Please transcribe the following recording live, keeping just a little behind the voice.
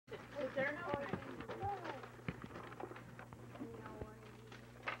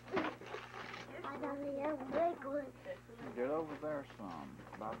there some,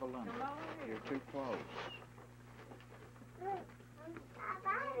 by Belinda. Come over here. You're too close. I'm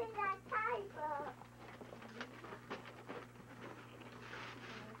finding that table.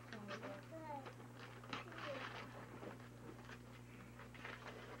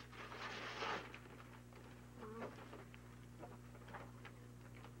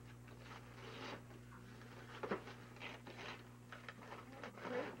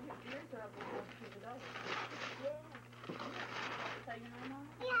 Here's up to the door. Yeah. Say your name on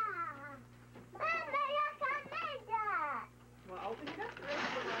it? Yeah. Mama, look, I made that. Well, open it up the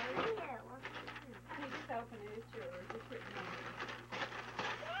rest of the way. Yeah, what's it? Honey, just open it. It's yours. It's written on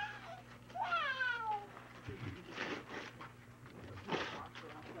it.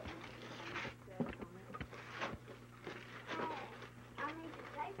 I need to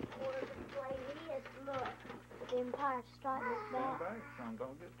take for the way he is. Look, the Empire Strikes Stand Back. back some.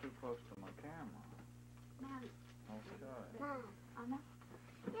 Don't get too close to my camera. Mom, Okay. Mom. I know.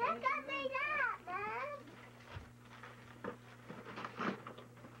 You got me that, Mom.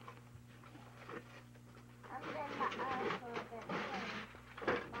 I'm in my own for a bit.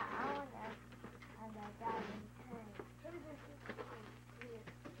 My owner and I got him too.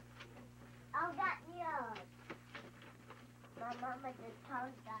 I got yours. My mama just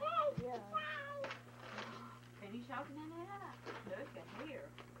told us yours. Finish opening it up. Look at here.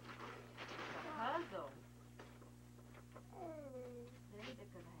 The puzzle. There, look at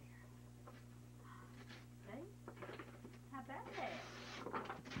there. See? How about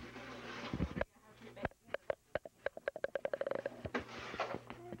that?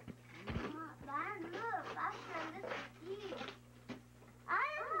 Mom, look, I found this with you.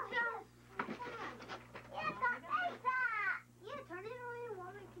 I'm just... Yeah, got that. Yeah, turn it around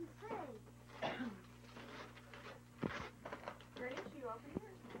while we can see. Chris, you open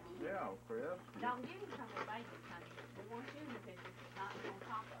yours now. Yeah, Chris. Don't give him some of the bacon, honey. We want you in the picture, not on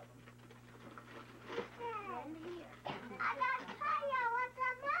top of them. And here. I got to tell you what's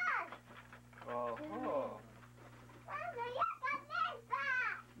a mug. Oh. Mama, you got this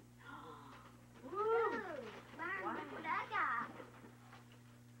back. Woo! Ooh, Mom, look what I got.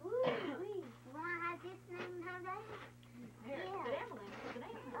 Ooh, you want to have this name and have that? Here, Yeah. sit down, Belinda. Sit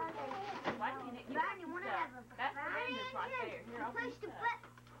down. Okay. Wait a minute. Barney, want to have a... That's Belinda's right there. Here, open Push this the up. button.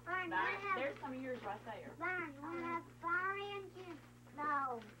 Barney, you want to have... There's some of yours right there. Barney, you want to have a fire engine?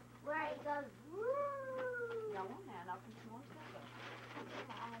 No. Where it goes, woo. Go on now and open some more stuff up.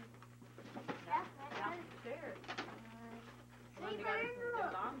 That's Not sure. See, Belinda got us Barney, some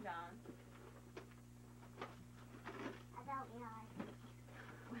look. long johns. I don't know.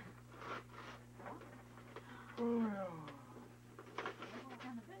 Oh, What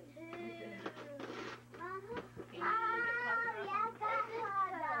kind of food? Mama? Can you Oh, get closer yeah, up? that's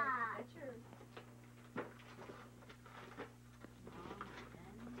That's yours.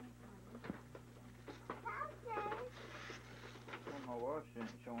 I don't know why she ain't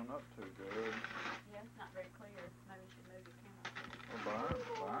showing up too good. Yeah, it's not very clear. Maybe you should move your camera. Well,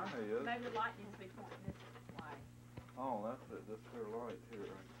 Barney is. Maybe the light needs to be pointing this way. Oh, that's it. This here light here.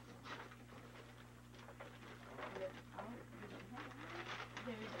 Right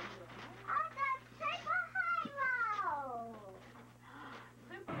I got Super Halo!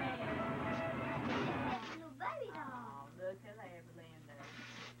 Superman! Little baby doll. Oh, look at that, Belinda.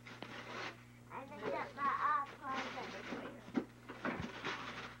 I think that's my iPod.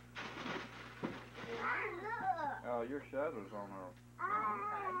 Look! Oh, your shadow's on her.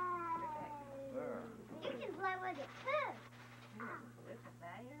 There. You can play with it too. Look at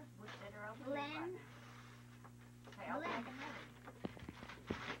there. We'll set her over Blend. here. Okay, open Blend. it.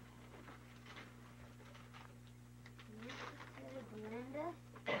 Linda.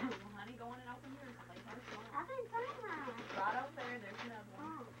 Well, honey, go on and open yours. Please, there's one. I've been finding mine. Right over there, there's another one.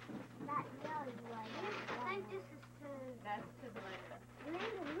 Oh, that yellow one. I think this is to That's to Belinda.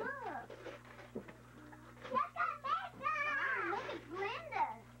 Linda. Look. Look at this one. Look at Linda.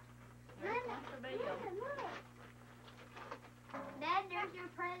 There's one for Bill. Linda, look. Dad, there's your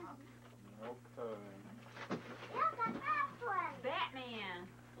present. Okay. Look at that one. Batman.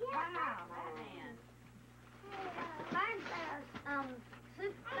 Yeah. Wow, Batman. Mine says,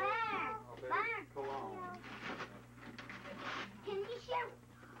 Super Bear. I'll bet Mine. it's cologne. Can you share?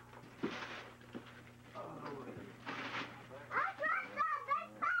 Oh, I tried that big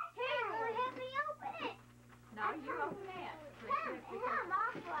box. Here, will you help me open it? No, you open that. Yeah, my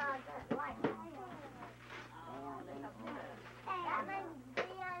father, like that. Oh, they have that. Hey, I'm in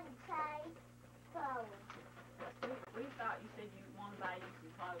Beyonce clothes. We thought you said you want to buy you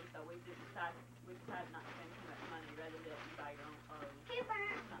some clothes, so we decided not to spend too much money rather than you buy your own clothes. Here,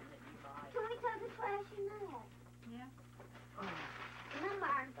 Bert. Something that you buy. Can we take the trash in there? Yeah.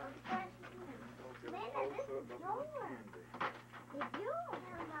 but Sure. not candy. It's yours.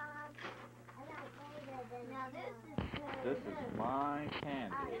 Now this is good. This is my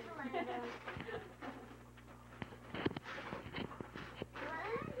candy. This is Linda.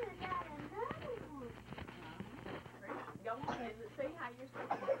 Linda got another one. Go on, see how you're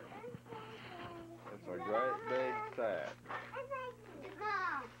supposed to do it. It's a great big sack.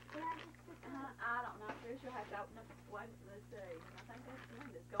 Mom. I don't know, Chris, you'll have to open up the wait, let's see. I think that's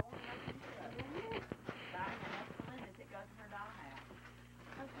Linda's. Go on and open it up. Right, and that's Linda's, it goes in her dollhouse.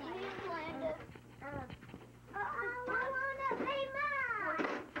 Okay. Here's Linda. I want to be mine.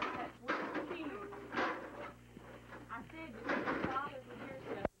 That's what's cute. I said, just put your dollars with your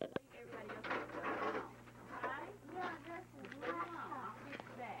stuff, leave everybody else's stuff alone, okay? Yeah, this is Leave it my alone, stuff. I'll fix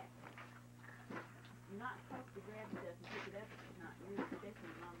that. You're not supposed to grab stuff and pick it up if it's not yours,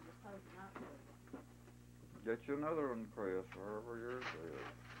 especially when you're supposed to not to. Get you another one, Chris, wherever yours is.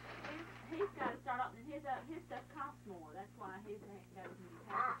 He's got to start opening his up. His stuff costs more. That's why his ain't got as many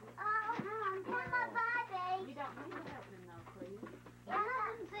packages. Here's my baby. You don't need to open those, please. I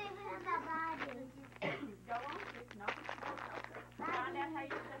didn't see here's my baby. Go on, it's not. Find out how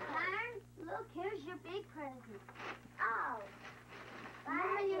you set it up. Byron, look, here's your big present. Oh.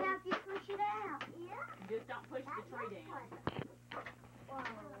 Remember you have to push it out. Yeah. Just don't push the tree down. Whoa.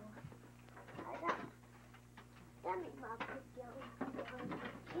 That made my big yellow.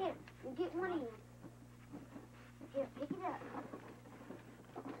 Here, you get one in. Here, pick it up.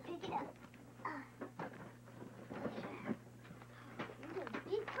 Pick it up. You're a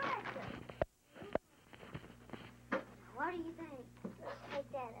big present. What do you think? Let's take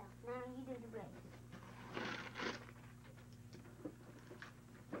that out. Now you do the rest.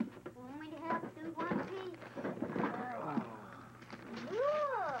 Want me to help do one piece?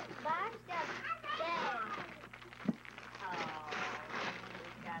 Look, Byron's got that.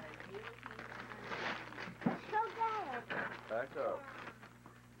 He's got a guillotine. Let's go there. Back up.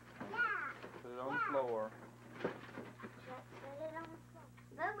 Yeah. Put it on the floor. Put it on the floor.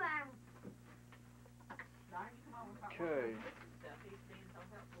 Look, Byron. Darn, you come over and start Okay. working with this stuff. He's being so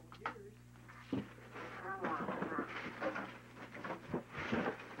helpful with yours.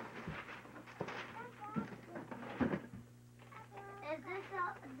 Is this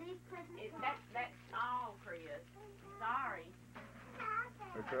all, these presents? That's all, Chris. Sorry.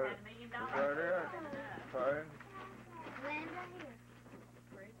 It's I right, had $1 million. it's right here. Okay. Linda here.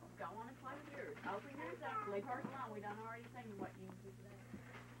 Chris, go on and play with yours. Open yours up. Leave hers alone. We done already seen what you can do today.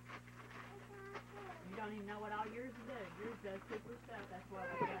 You don't even know what all yours do. Yours does super stuff. That's why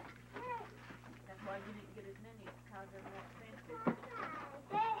we got. That's why you need to get as many because they're more expensive.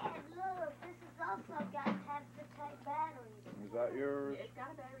 Dad, look, this has also got have-to-take batteries. Is that yours? Yeah, it's got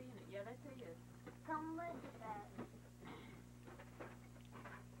a battery in it. Yeah, that's his. Come with the battery.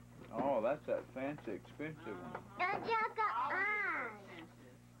 Oh, that's that fancy, expensive one. Dad, I got All of yours are mine.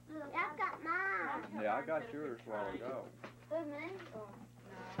 expensive. Look, I got mine. Yeah, I got yours a while ago. Who, me? No,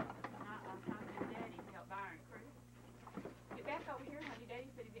 I'm talking to Daddy to help Byron. Chris, get back over here, honey.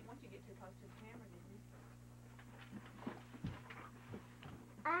 Daddy said he didn't want you to get too close to the camera, didn't he?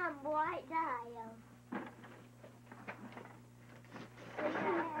 I'm white dial. See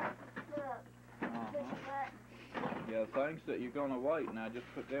that? Look, push Uh-huh. button. Yeah, things that you're gonna wait now, just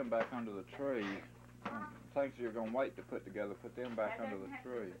put them back under the tree. Things that you're gonna wait to put together, put them back That under the doesn't have to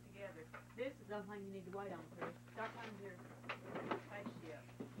tree. be put together. This is something you need to wait on, Chris. Start playing with your spaceship.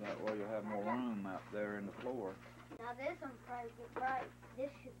 That way you'll have more room out there in the floor. Now this one's probably get bright.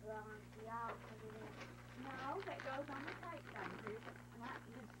 This should belong to y'all. Put it in. No, that goes on the tape thing, Chris. Right,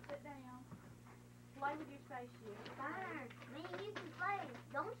 just sit down. Play with your spaceship. Byron, me and you can play.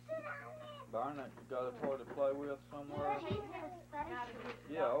 Don't sit on it. Barnett, you got a toy to play with Yeah, somewhere? he has Gotta spaceship.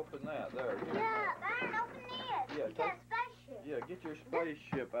 get Yeah, open that. There. Yeah, Byron, open this. Yeah, You got a spaceship. Yeah, get your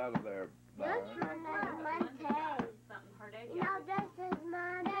spaceship out of there, This Byron. one is my Linda got tag. something her daddy You know, got. this is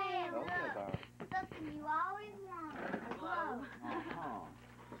my tag. Okay, Look, Byron. something you always wanted. A globe. Uh-huh.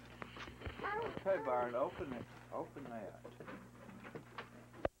 Oh, Okay, Byron, open it. Open that.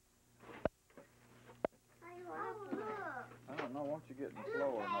 oh, look. I don't know, won't you get in the Look,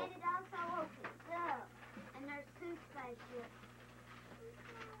 floor and Dad, open it also opens up. And there's two spaceships.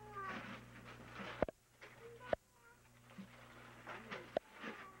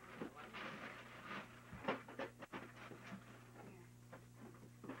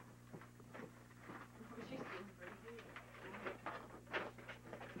 She's doing pretty good.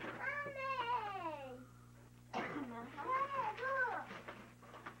 Mommy! Dad, look.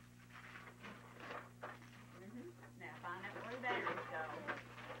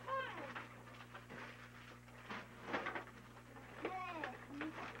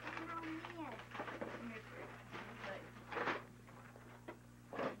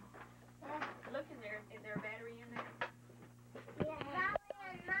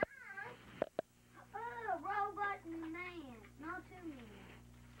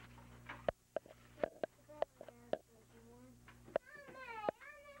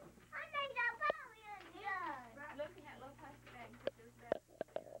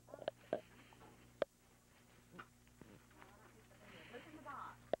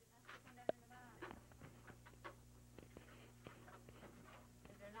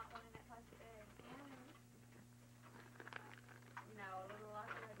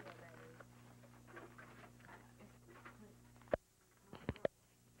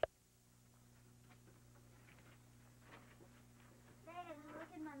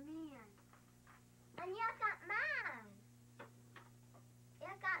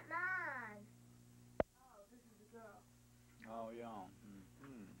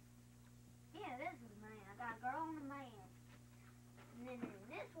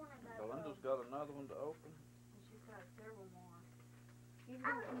 another one to open? She's got several more.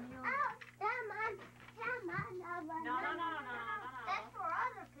 Oh, that mine. No. That's for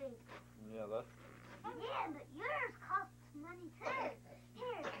other people. Yeah, that's. Yeah, but yours costs money too.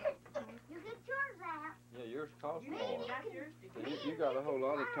 Here, you get yours out. Yeah, yours costs You more. got yours to You, get. you got a whole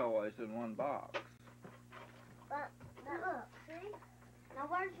lot of toys in one box. But now look, see? Now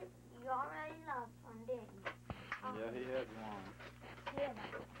where's you already loved one, didn't you? Yeah, he had one. Yeah.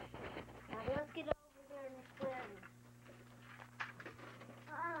 Now let's get over here in the clearing.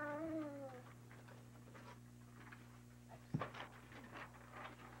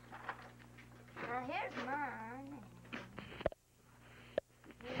 Now here's mine.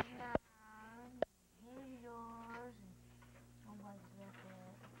 Here's mine. Here's yours. Nobody's got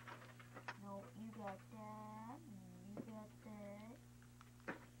that. No, you got that. And you got that.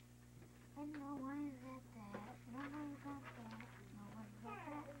 And nobody's got that. Nobody's got that. Nobody's got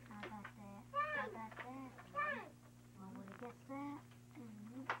that. I got that. I got that. Nobody gets that.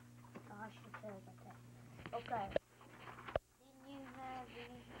 Oh, I should say I got that. Okay. Then you have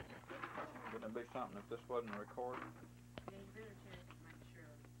these. Wouldn't it be something if this wasn't recording? Yeah, you better check to make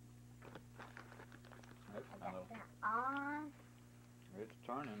sure. It's I kind got of, that on. it's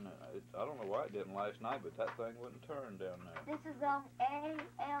turning. I don't know why it didn't last night, but that thing wouldn't turn down there. This is on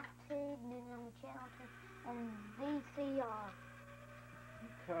AFT, and then on the channel 2, and VCR.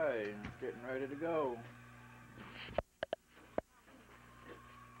 Okay, it's getting ready to go.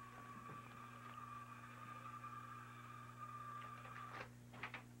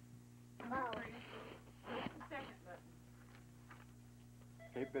 Oh. What's the second button?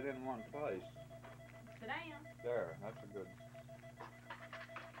 Keep it in one place. Sit down. There, that's a good.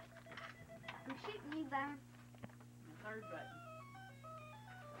 I'm shooting you, Byron. The third button.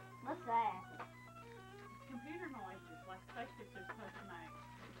 What's that? Computer noises, like spaceships are supposed to make.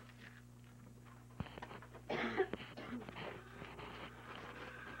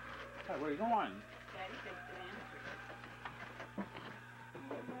 Hey, where you going? Daddy said sit down.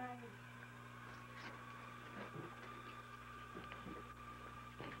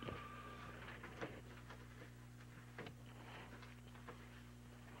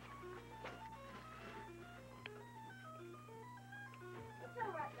 It's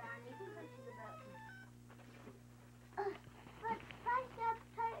alright, Byron. You can push the button. But spaceship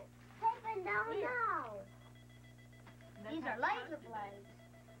taping down now. These are laser blades.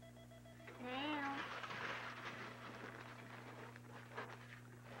 Now.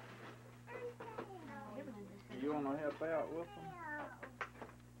 You want to help out with them?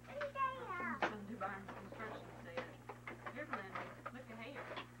 Some do Byron's construction set. Here, Linda. Look at here.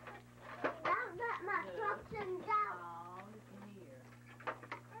 Don't let my instructions out. Oh, look at here.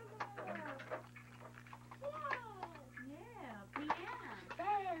 Yeah, piano.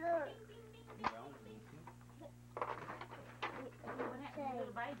 Hey, look. Yeah. What happened to the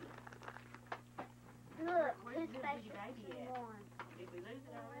little baby? Look, Where's this the spaceship baby is at? one. Did we lose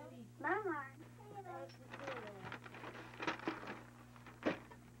it already? Mama. Where is that little baby?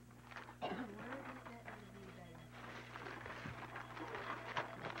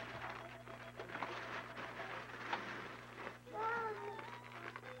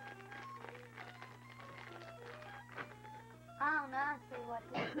 Oh, now I see what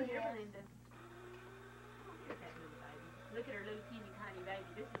this is. Here, Linda. Look at that little baby. Look at her little teeny tiny baby.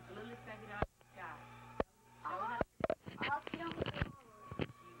 This is the littlest baby doll she's got. Show it up. I'll get on the floor.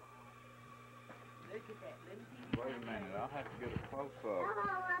 Look at that little teeny Wait a tiny minute, baby. I'll have to get a close up.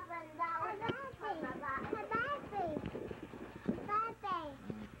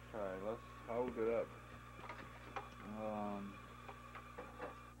 Okay, let's hold it up.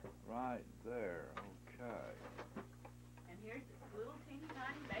 Right there. Okay. And here's this little teeny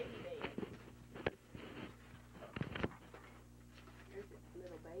tiny baby bed. Here's this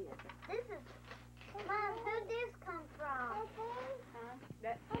little bed. This is, Mom, who'd this come from? Huh?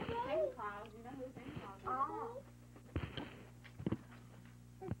 That's Santa Claus. You know who Santa Claus is? Oh.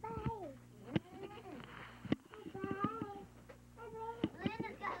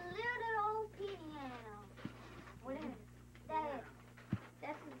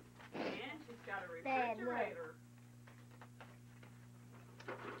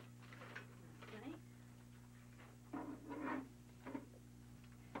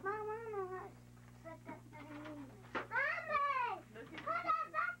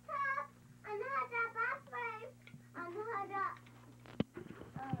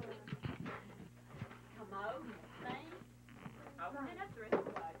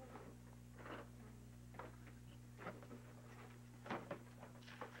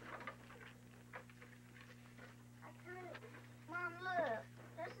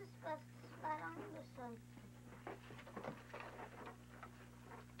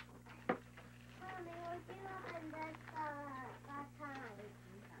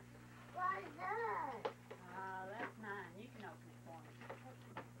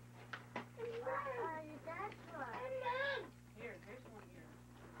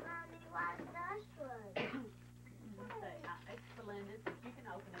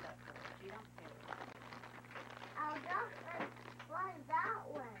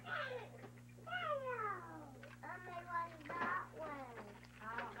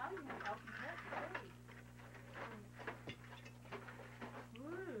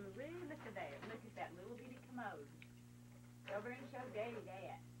 Daddy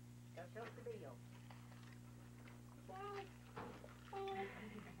that. Go show it to Bill.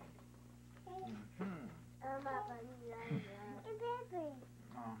 Mm-hmm. I'm not going to do that.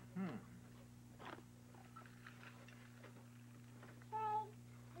 Mm-hmm.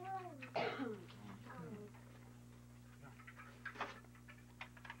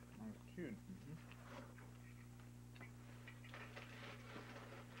 That's cute. Mm-hmm.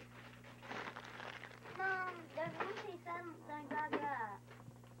 Mom, there's one piece I don't think I got.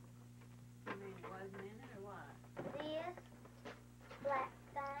 You mean it wasn't in it or what? This black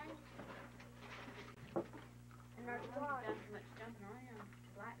thing. And there's Well, one. you've done so much jumping around.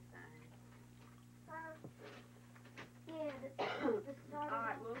 Black thing. Yeah, the start of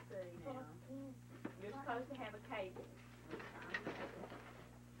Alright, the we'll see now. You're supposed to have a cable.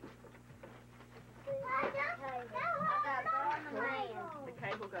 I got one man. The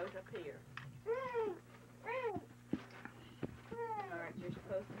cable goes up here. Alright, you're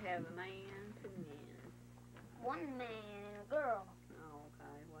supposed to have a man, 2 men. One man and a girl. Oh,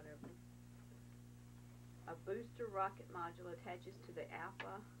 okay, whatever. A booster rocket module attaches to the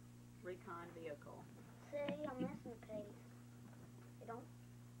Alpha Recon vehicle. See, I'm missing a piece. You don't?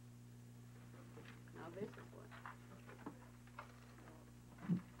 Now this is what.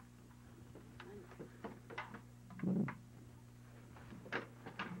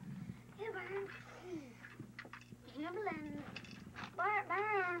 Here, Brian. Here, Belinda.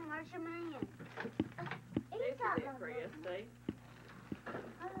 Brian, where's your man? This is it, Chris, see?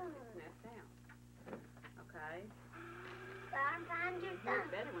 Oh. Snapped out. Okay. Brian, find your It's thumb.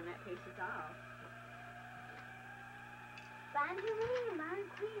 better when that piece is off. Find your man, Brian,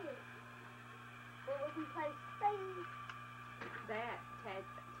 quick. So we can play space. That,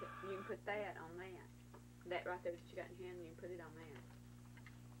 you can put that on that. That right there that you got in your hand, you can put it on that.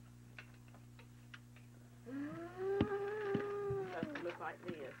 Supposed to look like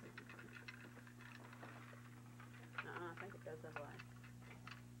this. I think it goes that way.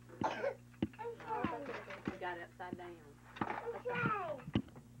 You got it upside down. Okay.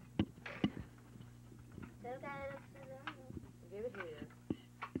 Still got it upside down. Give it his.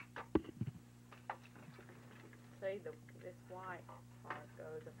 See, this white part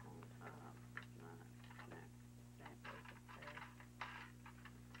goes up on top. That goes up there.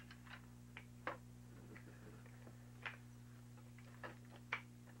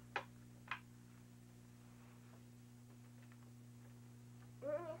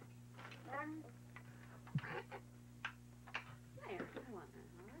 There, I want that,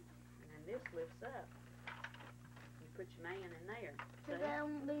 alright? And then this lifts up. You put your man in there. So See? that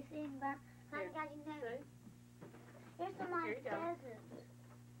won't be seen by. Here, Honey, got your name. See? Here's some of my Here you go. presents.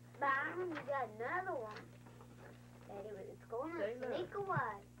 Byron, you got another one. Daddy, it's going to See, look. sneak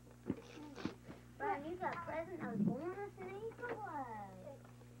away. Byron, you got a present that was going to sneak away.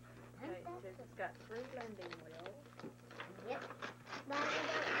 Okay, it says it's got 3 landing wheels. Yep.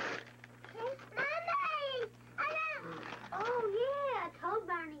 Hey, Mommy! Oh, yeah, I told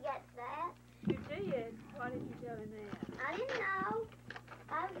Barney gets that. You did? Why did you tell him that? I didn't know.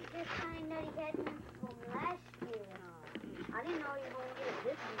 I was just saying that he had one from last year. Oh. I didn't know he was going to get it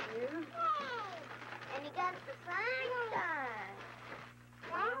this year. And he got it the same time.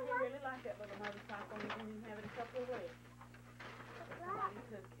 Well, he really liked that little motorcycle and he's been having a couple of weeks. Why you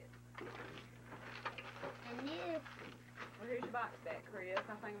took it. And this. Well, here's your box back, Chris.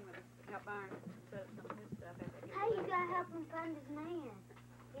 I think I'm going to help Byron set up some of his stuff after I get Hey, you got to help him find his man.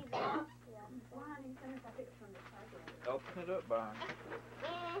 He's lost it. Why didn't you I picked it from the playground? Open it up, Byron.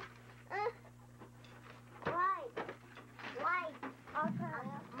 Wait. I'll try to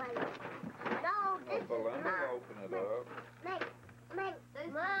help my. No, this is Belinda, mine. open it up. Make, This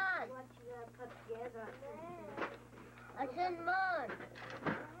mine. is what you got to put together. I said mine.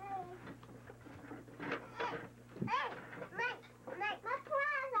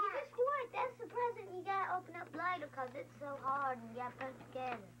 That's the present you gotta open up later because it's so hard and you gotta put it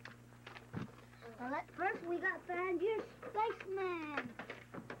together. First we gotta find your spaceman.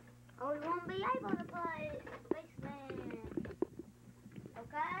 Or we won't be able to play spaceman.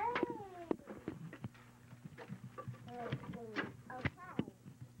 Okay? Okay.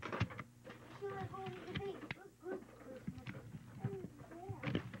 You are going to be good Christmas.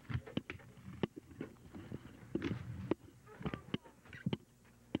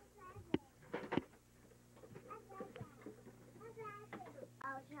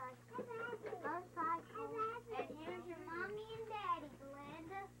 And here's your mommy and daddy,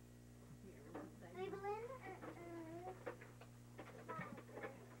 Belinda. See, Belinda?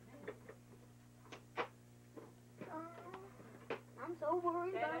 I'm so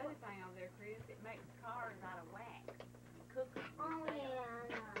worried That about other thing over there, Chris, it makes cars out of wax. You cook them. Oh,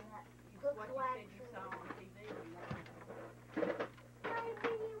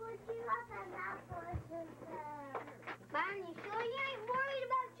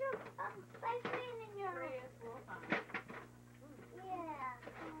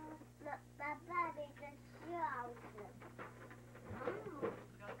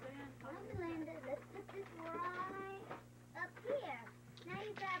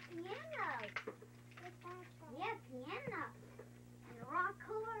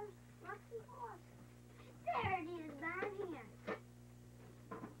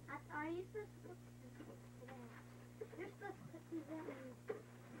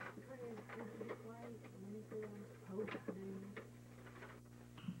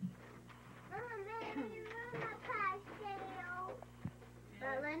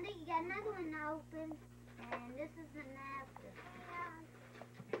 Linda, you got another one open. And this is the napkin.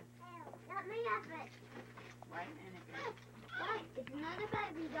 Let me have it. Wait a minute. Wait, it's another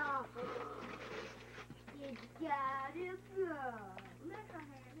baby doll. You got it, bro. Let her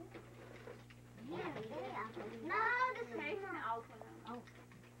have it. Yeah. No, this is Okay, not. open them. Oh.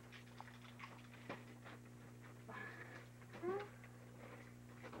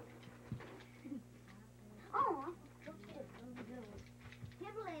 Oh,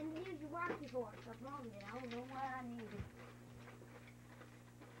 here, Linda, here's your Rocky horse. I brought it. I don't know what I needed.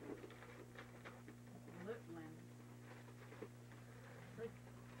 Look, Linda. Look.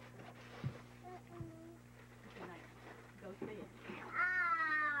 Go see it.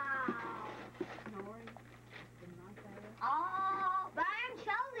 Ow! Snoring. Didn't like that. Oh, Brian,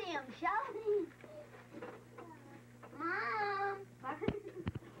 show them. Show them. Mom.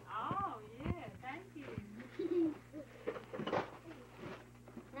 Oh, yeah, thank you.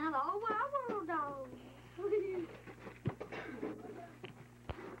 Now the old wild dog.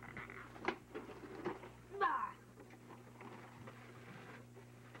 Bye.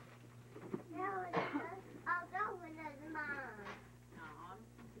 No, it does. Oh, that one is mine. No, I don't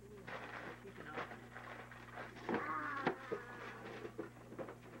think it is. You can open it. Ah.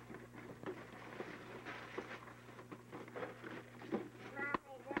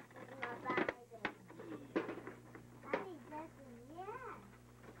 Mommy, this is my baby. Mommy, this is, yeah.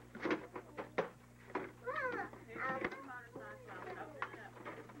 Mama, Here's your motorcycle. Open it up.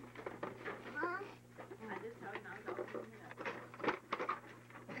 Mom. I just told you not to open it up.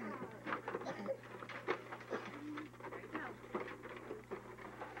 There you go.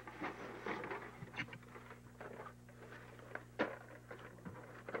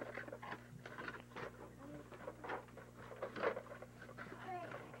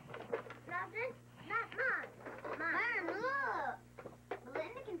 Now this, not mine. Mine, look.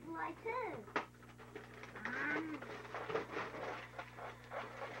 Belinda can fly too.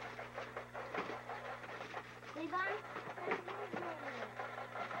 See, Barn? I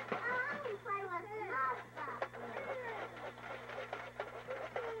want to play with my stuff.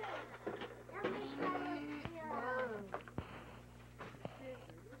 Let me play with you.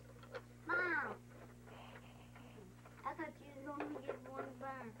 Mom. I thought you was only get one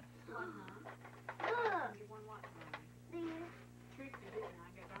burn. What, huh? Look. You want what, Mom? There. Tricked you, didn't I? I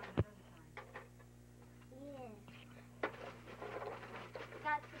got burned another time. Yeah.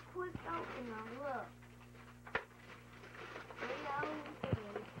 Got the quick opener, look.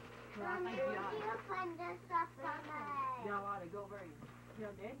 Well, I Mommy, think would you ought you open this up for me? y'all ought to go over and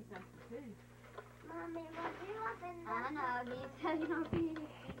tell Daddy something too. Mommy, would you open this I know, he's telling our beauty.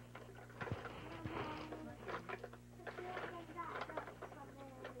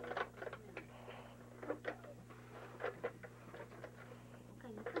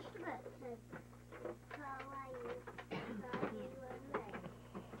 Okay, you push the button. So I use you and me.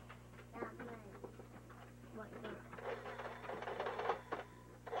 Not me. What the?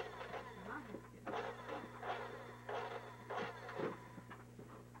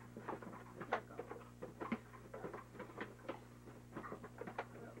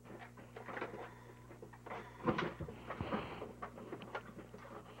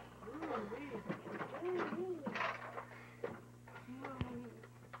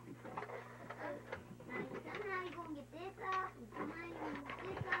 Somehow you're gonna get this off, and somehow you're gonna get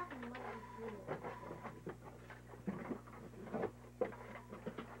this off, and what is this?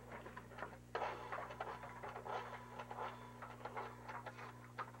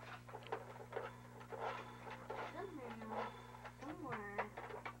 Somehow, somewhere,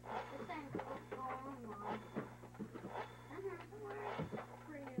 this thing's going on. Somehow, somewhere,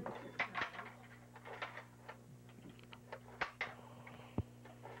 pretty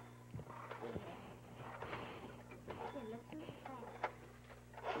Okay, let's do it fast.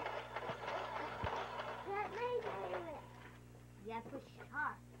 Let me do it. Yeah, push it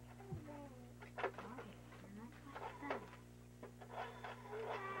hard.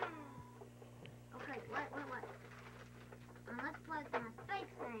 Okay, wait. Let's plug my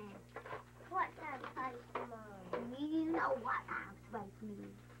space fan. What kind of face mom? You know what our space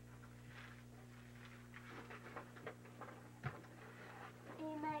means.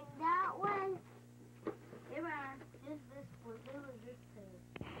 You make that one? Here we are. Just this one. Who is this to?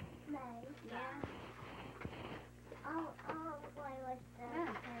 Me. Yeah. I'll play with this Yeah.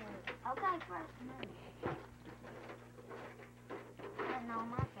 too. Okay, first me. Putting on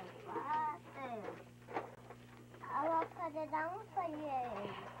my face right there. I will put it on for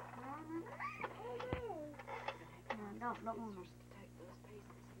you. No, don't want to. Take those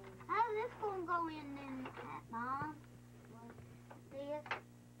pieces. How's this gonna go in that, Mom? This?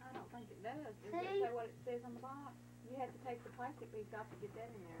 does. Does it See? say what it says on the box? You have to take the plastic piece off to get that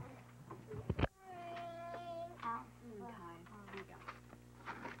in there. Ow. Okay. Here you go.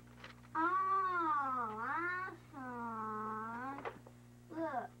 Oh, awesome.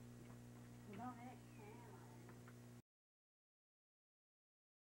 Look. You don't have camera.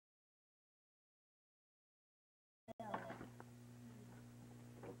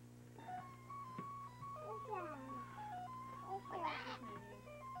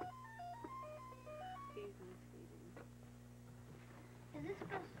 Excuse me, excuse me. Is this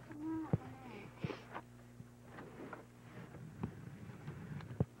supposed to come out?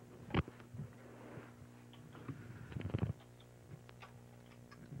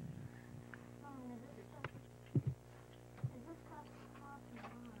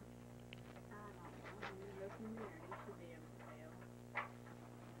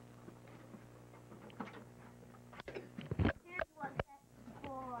 Here's what that's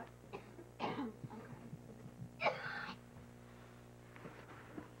for.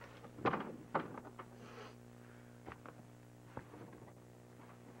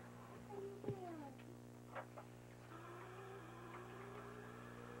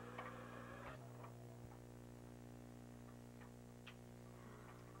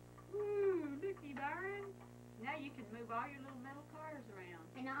 Looky, Byron. Now you can move all your little metal cars around.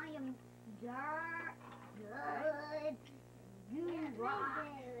 And I am dirt good. You rock.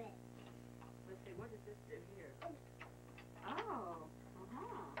 Let's see, what does this do here? Oh,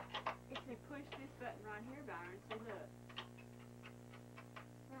 If you push this button right here, Byron, see, look.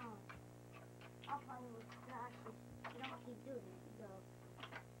 No. I'll play with that. You don't keep doing it. So.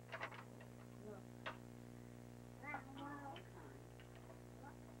 Look.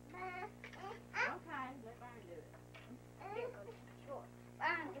 Okay, let Byron do it.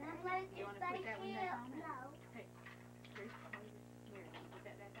 Byron, can I play with You this wanna put that one back spaceship? on it? No. Here, put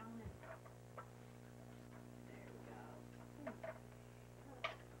that back on there. There we go.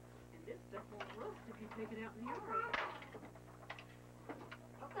 And this stuff won't rust if you take it out in the yard.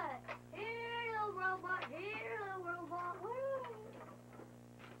 Okay. Here, little robot. Here, little robot. Woo!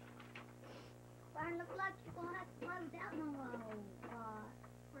 Byron, looks like you're gonna have to play without no robot.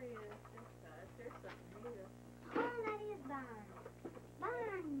 Chris, there's something here. Oh, that is Byron.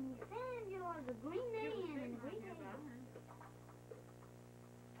 Byron, Sam, you're the green man and the green man.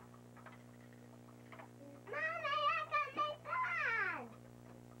 Mommy, I got my pad.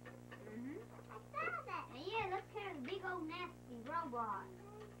 I saw that. And yeah, let's carry the big old nasty robot.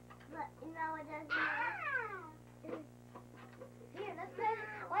 Look, you know what does Here, let's put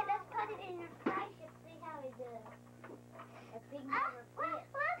it. Wait, let's put it in your spaceship. See how it does. A big never fit. What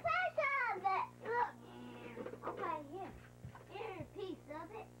place of it? Look. Okay, here. Here's a piece of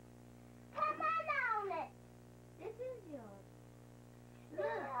it. Come on it. This is yours. Look.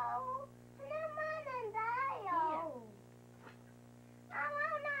 No. No man and dial. I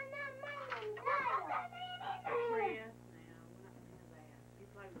want no man and dial. Chris, now, we're not gonna have that. You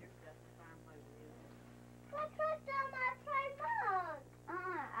play with your stuff and Byron play with yours. What's on my tripod?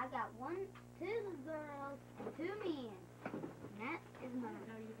 I got 1, 2 girls, and 2 men. And that is mine.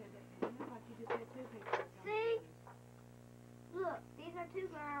 No, you had that. You look like you just had two pictures. See? Look, these are 2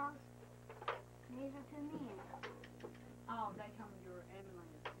 girls. And these are 2 men. Oh, they come with your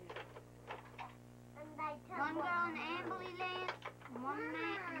ambulance. And they tell 1 girl in the ambulance, 1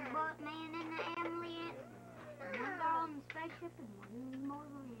 man in the ambulance, 1 girl in the spaceship, and 1 in the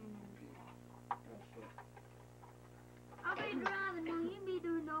motor in the spaceship. I'll be driving and you be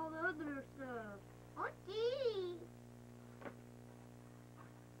doing all the other stuff. Okay.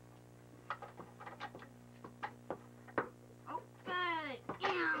 Okay.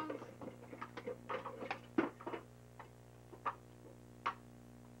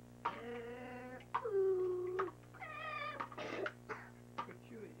 Good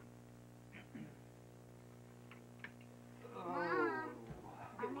chewy. Mom,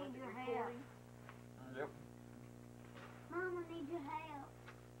 I need your help. Yep. Mom, I need your help.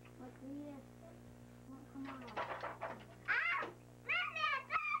 Look at this. Come on. Ah! Mommy, I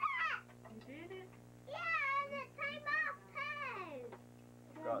got it! You did it? Yeah, and it came off too.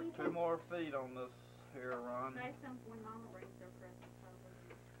 Got 2 more feet on this here run. Say something when Mama brings their presents over.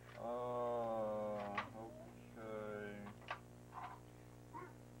 Okay.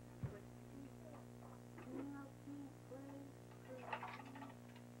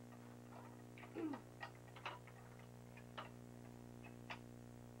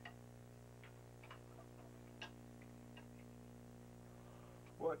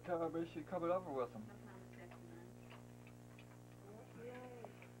 What time is she coming over with them? Sometime this afternoon.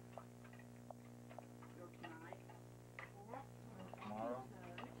 Or tonight. Tomorrow?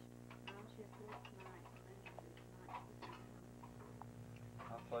 No,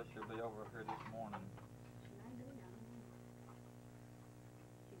 say she'll be over here this morning. She may be, I don't know.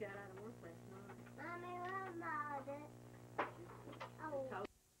 She got out of work last night.